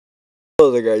Hello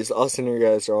there guys, Austin here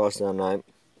guys, or Austin Night.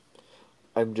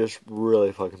 I'm just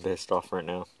really fucking pissed off right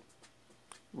now.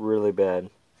 Really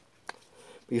bad.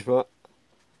 Because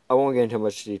I won't get into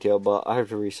much detail, but I have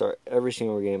to restart every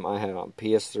single game I had on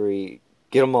PS3.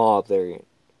 Get them all up there.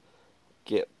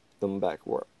 Get them back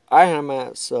where I am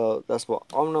at, so that's what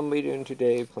I'm going to be doing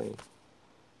today, playing.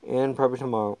 And probably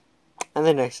tomorrow. And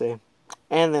the next day.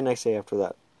 And the next day after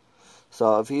that.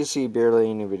 So if you see barely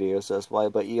any videos, that's why,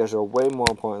 but you guys are way more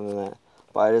important than that.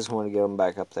 But I just want to get them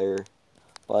back up there.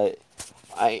 But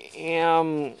I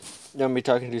am going to be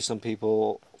talking to some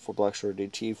people for Blackshore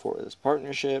DT for this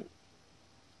partnership.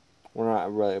 We're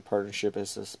not really a partnership,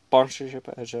 it's a sponsorship,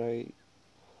 as I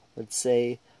would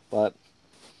say. But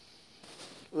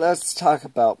let's talk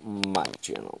about my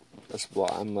channel. That's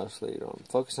what I'm mostly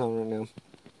focusing on right now.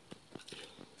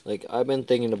 Like, I've been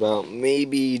thinking about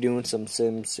maybe doing some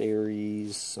Sim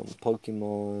series, some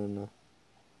Pokemon,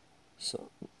 some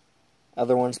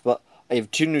other ones, but I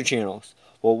have two new channels.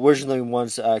 Well, originally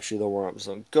one's actually the one I was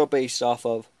going to go based off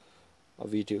of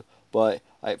YouTube, but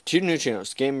I have two new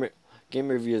channels, Game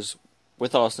Reviews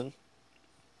with Austin.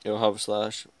 It'll have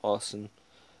 / Austin.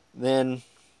 Then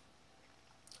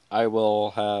I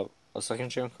will have a second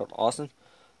channel called Austin,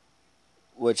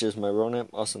 which is my real name,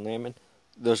 Austin Layman.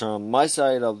 Those are on my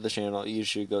side of the channel. You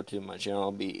should go to my channel.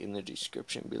 It'll be in the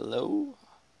description below.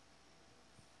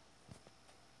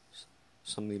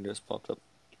 Something just popped up.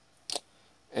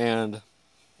 And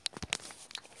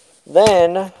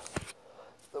then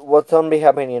what's going to be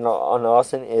happening on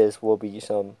Austin will be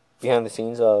some behind the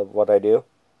scenes of what I do.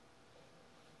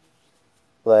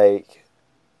 Like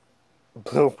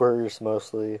bloopers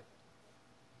mostly.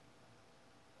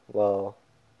 Well,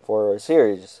 for a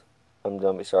series I'm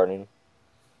going to be starting.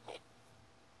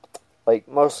 Like,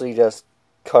 mostly just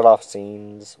cut off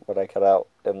scenes, what I cut out,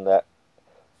 and that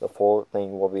the full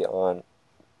thing will be on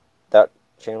that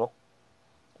channel.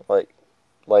 Like,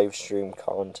 live stream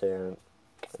content,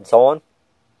 and so on.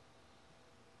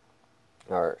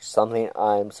 Or something.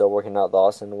 I'm still working out the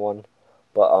Austin one.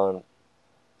 But on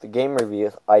the game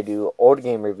reviews, I do old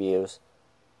game reviews,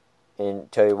 and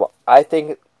tell you what I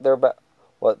think they're about,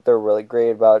 what they're really great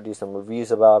about, do some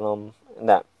reviews about them, and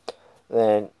that.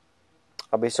 Then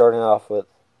I'll be starting off with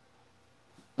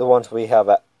the ones we have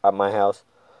at my house.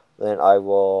 Then I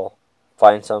will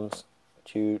find some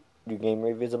to do game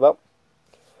reviews about.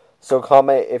 So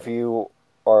comment if you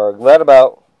are glad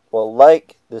about, well,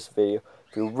 like this video.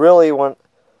 If you really want,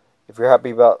 if you're happy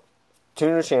about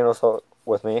two new channels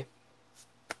with me.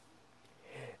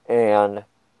 And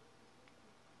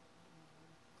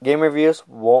game reviews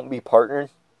won't be partnered.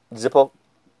 Zippo,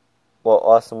 well,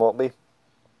 Austin won't be.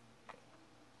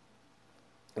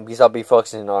 Because I'll be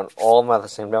focusing on all of them at the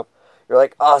same time. You're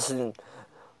like, Austin,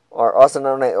 or Austin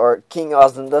Night, or King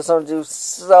Austin, that's going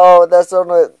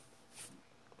to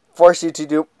force you to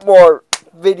do more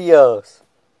videos.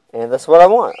 And that's what I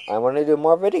want. I want to do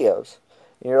more videos.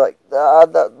 And you're like,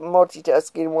 that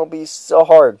multitasking won't be so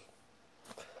hard.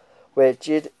 Which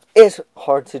it is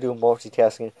hard to do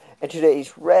multitasking. And today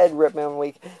is Red Ribbon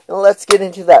Week. And let's get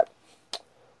into that.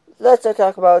 Let's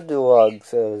talk about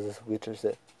drugs, as we just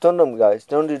said. Don't do them, guys.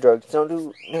 Don't do drugs. Don't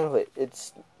do none of it.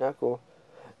 It's not cool.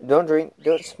 Don't drink.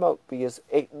 Don't smoke, because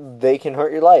they can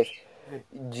hurt your life.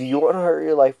 Do you want to hurt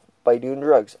your life by doing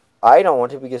drugs? I don't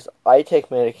want to, because I take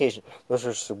medication. Those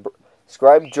are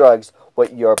prescribed drugs,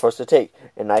 what you're supposed to take.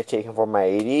 And I take them for my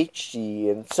ADHD,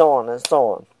 and so on and so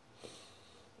on.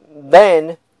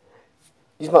 Then,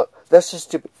 you smoke. That's just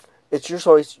stupid. It's your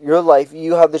choice, your life.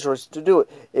 You have the choice to do it.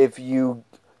 If you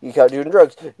caught doing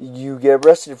drugs, you get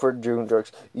arrested for doing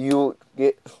drugs. You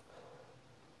get...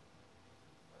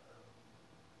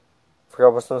 forgot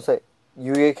what I was going to say.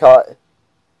 You get caught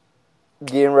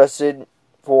getting arrested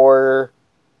for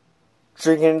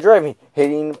drinking and driving,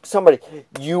 hitting somebody.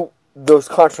 Those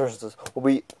consequences will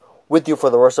be with you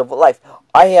for the rest of your life.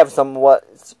 I have some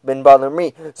what's been bothering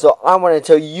me, so I want to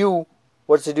tell you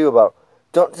what to do about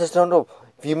it. Don't do it.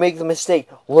 If you make the mistake,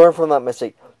 learn from that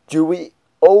mistake. Do it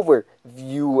over. If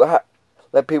you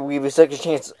let people give you second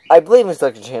chances, I believe in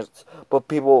second chances, but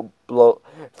people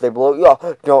if they blow you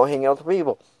off, don't hang out with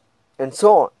people, and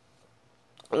so on.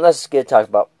 And let's talk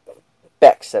about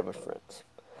backstabbing friends.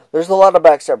 There's a lot of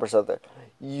backstabbers out there.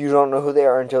 You don't know who they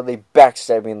are until they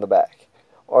backstab you in the back,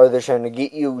 or they're trying to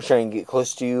get you, trying to get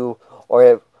close to you,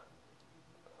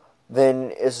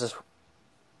 then it's just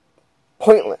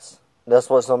pointless. That's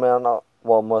what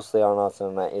mostly on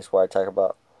Austin Night is where I talk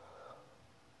about.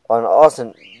 On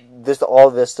Austin, all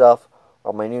this stuff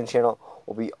on my new channel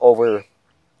will be over,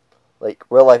 like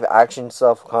real life action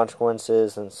stuff,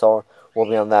 consequences, and so on, will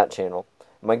be on that channel.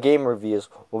 My game reviews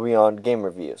will be on game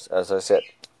reviews, as I said.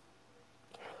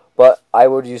 But I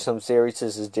will do some series.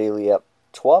 This is Daily Ep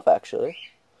 12, actually.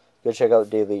 Go check out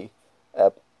Daily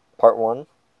Ep Part 1.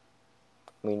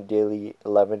 Daily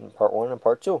 11 Part 1 and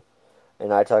Part 2.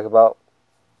 And I talk about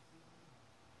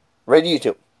Red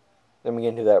YouTube. Let me get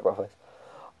into that real fast.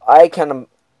 I kind of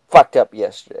fucked up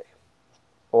yesterday.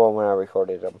 Well, when I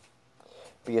recorded them.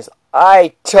 Because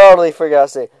I totally forgot to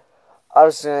say. I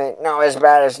was saying, no, it's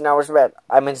bad. No, it's bad.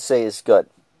 I meant to say it's good.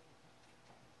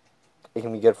 It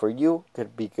can be good for you.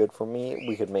 Could be good for me.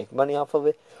 We could make money off of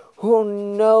it.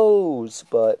 Who knows?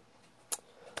 But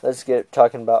let's get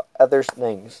talking about other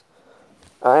things.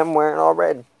 I'm wearing all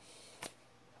red.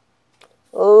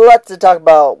 Let's talk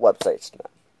about websites now.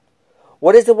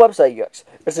 What is a website, you guys?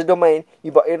 It's a domain.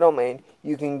 You buy your domain.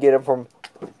 You can get it from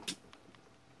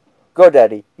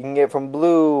GoDaddy. You can get it from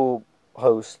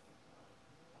Bluehost,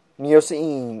 Neos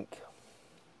Inc.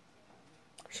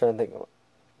 I'm trying to think of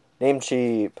it.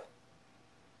 Namecheap,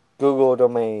 Google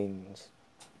Domains.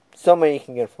 So many you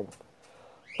can get from.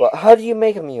 But how do you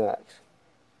make them, you ask?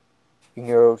 You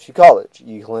can go to college.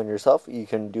 You can learn yourself. You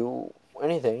can do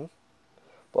anything.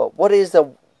 But what is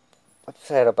the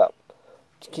website about?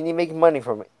 Can you make money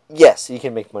from it? Yes, you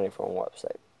can make money from a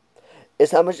website.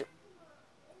 It's how much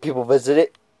people visit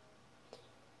it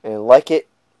and like it.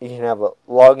 You can have a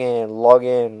log in,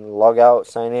 log out,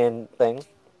 sign in thing.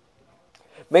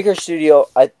 Maker Studio,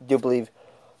 I do believe,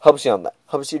 helps you on that.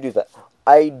 Helps you do that.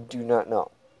 I do not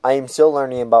know. I am still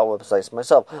learning about websites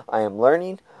myself. I am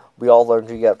learning. We all learn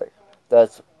together.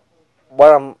 That's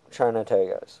what I'm trying to tell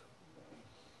you guys.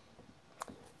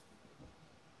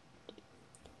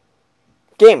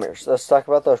 Gamers. Let's talk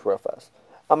about those real fast.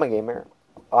 I'm a gamer.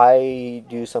 I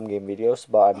do some game videos,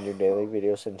 but I'm doing daily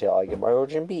videos until I get my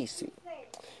Origin PC.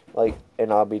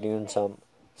 And I'll be doing some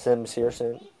Sims here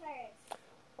soon.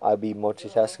 I'll be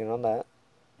multitasking on that.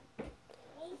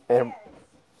 And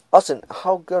Austin,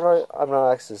 how good I'm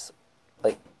not access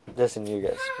this in you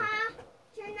guys.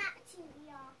 Turn that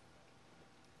TV off.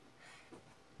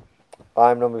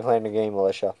 I'm gonna be playing the game,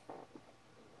 Alicia.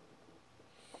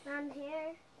 I'm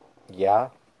here. Yeah.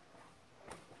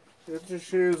 Get your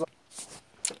shoes on.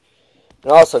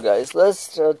 And also, guys,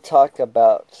 let's talk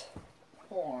about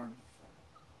Porn.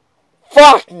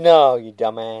 Fuck no, you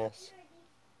dumbass.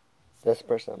 That's the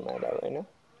person I'm mad at right now.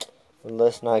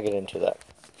 Let's not get into that.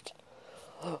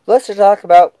 Let's talk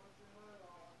about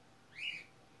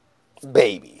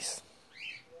babies.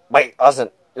 Wait,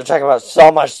 Austin, you're talking about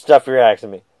so much stuff you're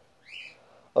asking me.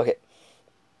 Okay.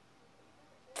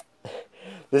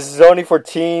 This is only for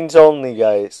teens only,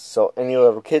 guys. So any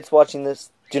little kids watching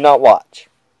this, do not watch.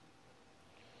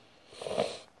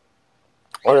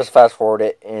 Or just fast forward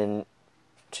it into...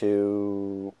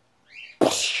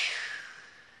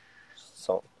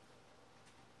 So,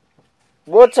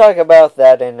 we'll talk about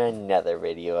that in another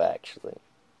video, actually.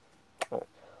 Right.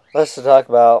 Let's talk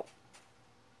about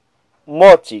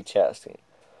multitasking.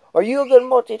 Are you a good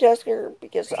multitasker?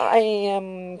 Because I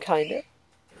am, kinda.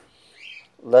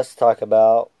 Let's talk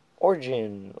about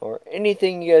Origin, or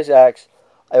anything you guys ask,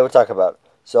 I will talk about.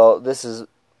 So, this is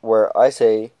where I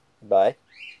say bye.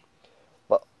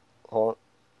 But, hold on.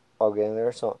 I'll get in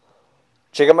there. So,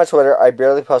 check out my Twitter. I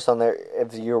barely post on there.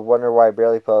 If you're wondering why I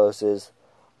barely post, is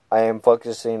I am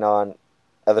focusing on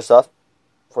other stuff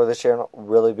for this channel.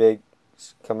 Really big,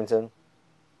 coming soon.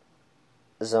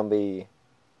 This is going to be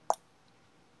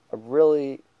a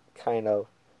really kind of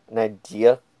an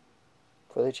idea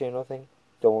for the channel thing.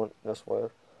 Don't want no spoiler.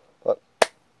 But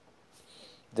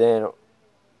then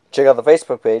check out the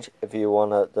Facebook page if you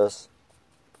want to just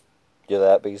do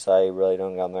that, because I really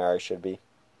don't get on there. I should be.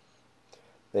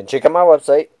 Then check out my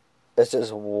website. This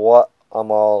is what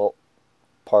I'm all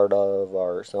part of,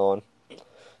 or so on.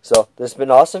 So, this has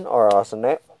been Austin, or Austin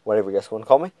Knight, whatever you guys want to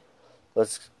call me.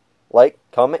 Let's like,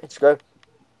 comment, and subscribe.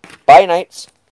 Bye, Knights.